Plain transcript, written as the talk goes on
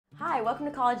Hi, welcome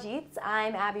to College Eats.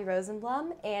 I'm Abby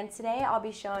Rosenblum, and today I'll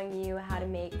be showing you how to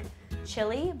make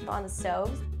chili on the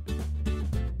stove.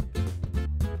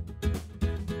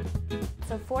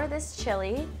 So for this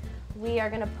chili, we are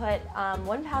going to put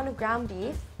 1 pound of ground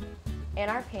beef in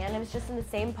our pan. It was just in the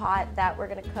same pot that we're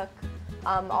going to cook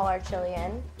all our chili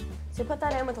in. So put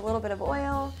that in with a little bit of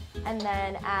oil, and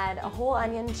then add a whole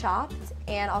onion chopped,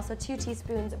 and also 2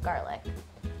 teaspoons of garlic.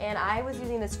 And I was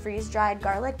using this freeze-dried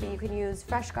garlic, but you can use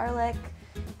fresh garlic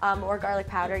or garlic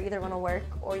powder, either one will work,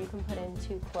 or you can put in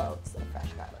 2 cloves of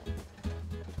fresh garlic.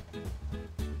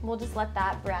 We'll just let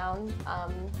that brown.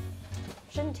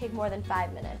 Shouldn't take more than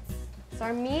 5 minutes. So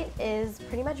our meat is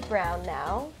pretty much brown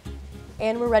now,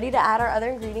 and we're ready to add our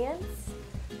other ingredients.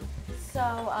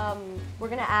 So we're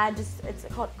gonna add it's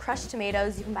called crushed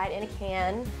tomatoes. You can buy it in a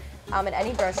can at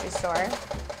any grocery store. So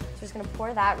we're just gonna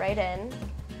pour that right in.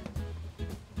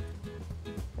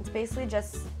 It's basically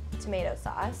just tomato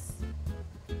sauce.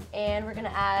 And we're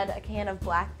gonna add a can of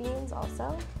black beans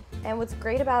also. And what's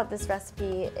great about this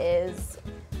recipe is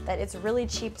that it's really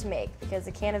cheap to make because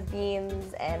a can of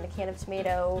beans and a can of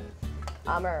tomato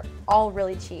are all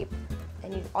really cheap.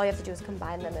 And all you have to do is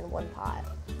combine them in one pot.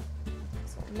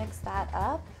 So we'll mix that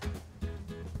up.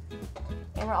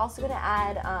 And we're also gonna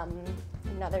add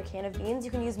another can of beans.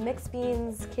 You can use mixed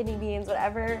beans, kidney beans,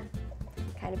 whatever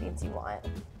kind of beans you want.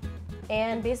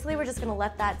 And basically we're just gonna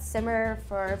let that simmer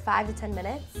for 5 to 10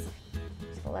 minutes.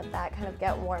 Just gonna let that kind of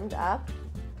get warmed up.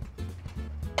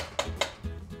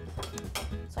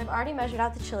 So I've already measured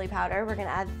out the chili powder. We're gonna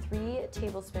add 3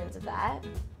 tablespoons of that.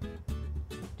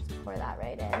 Just pour that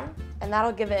right in. And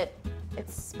that'll give it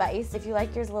its spice. If you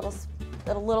like yours a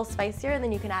little spicier,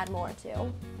 then you can add more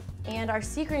too. And our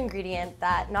secret ingredient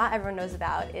that not everyone knows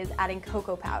about is adding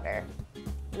cocoa powder.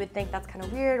 You would think that's kind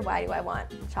of weird. Why do I want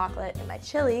chocolate in my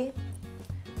chili?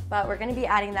 But we're gonna be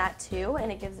adding that too,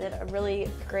 and it gives it a really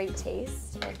great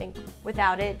taste. I think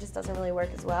without it, it just doesn't really work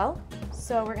as well.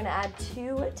 So we're gonna add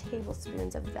 2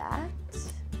 tablespoons of that.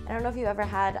 I don't know if you ever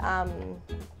had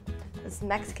this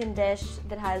Mexican dish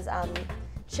that has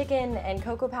chicken and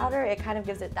cocoa powder. It kind of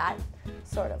gives it that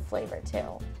sort of flavor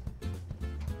too.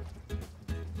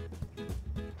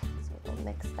 So we'll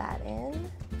mix that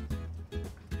in.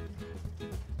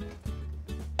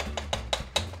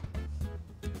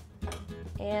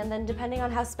 And then depending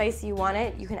on how spicy you want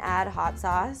it, you can add hot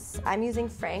sauce. I'm using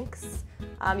Frank's.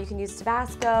 You can use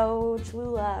Tabasco,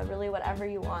 Cholula, really whatever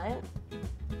you want.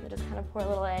 You just kind of pour a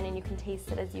little in and you can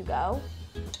taste it as you go.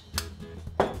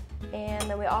 And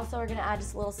then we also are gonna add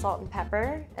just a little salt and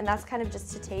pepper, and that's kind of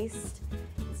just to taste.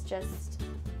 It's just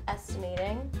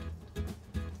estimating.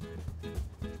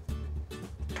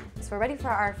 So we're ready for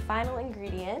our final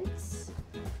ingredient,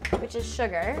 which is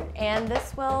sugar, and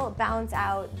this will balance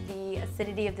out the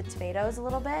acidity of the tomatoes a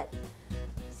little bit.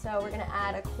 So we're gonna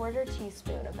add a 1/4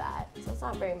 teaspoon of that. So it's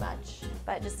not very much,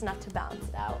 but just enough to balance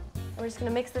it out. And we're just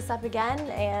gonna mix this up again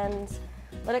and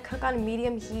let it cook on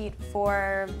medium heat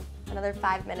for another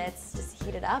 5 minutes just to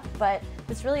heat it up. But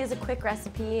this really is a quick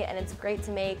recipe, and it's great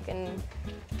to make and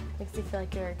makes you feel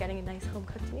like you're getting a nice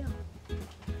home-cooked meal.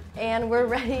 And we're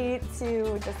ready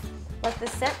to just let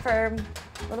this sit for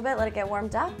a little bit, let it get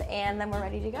warmed up, and then we're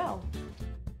ready to go.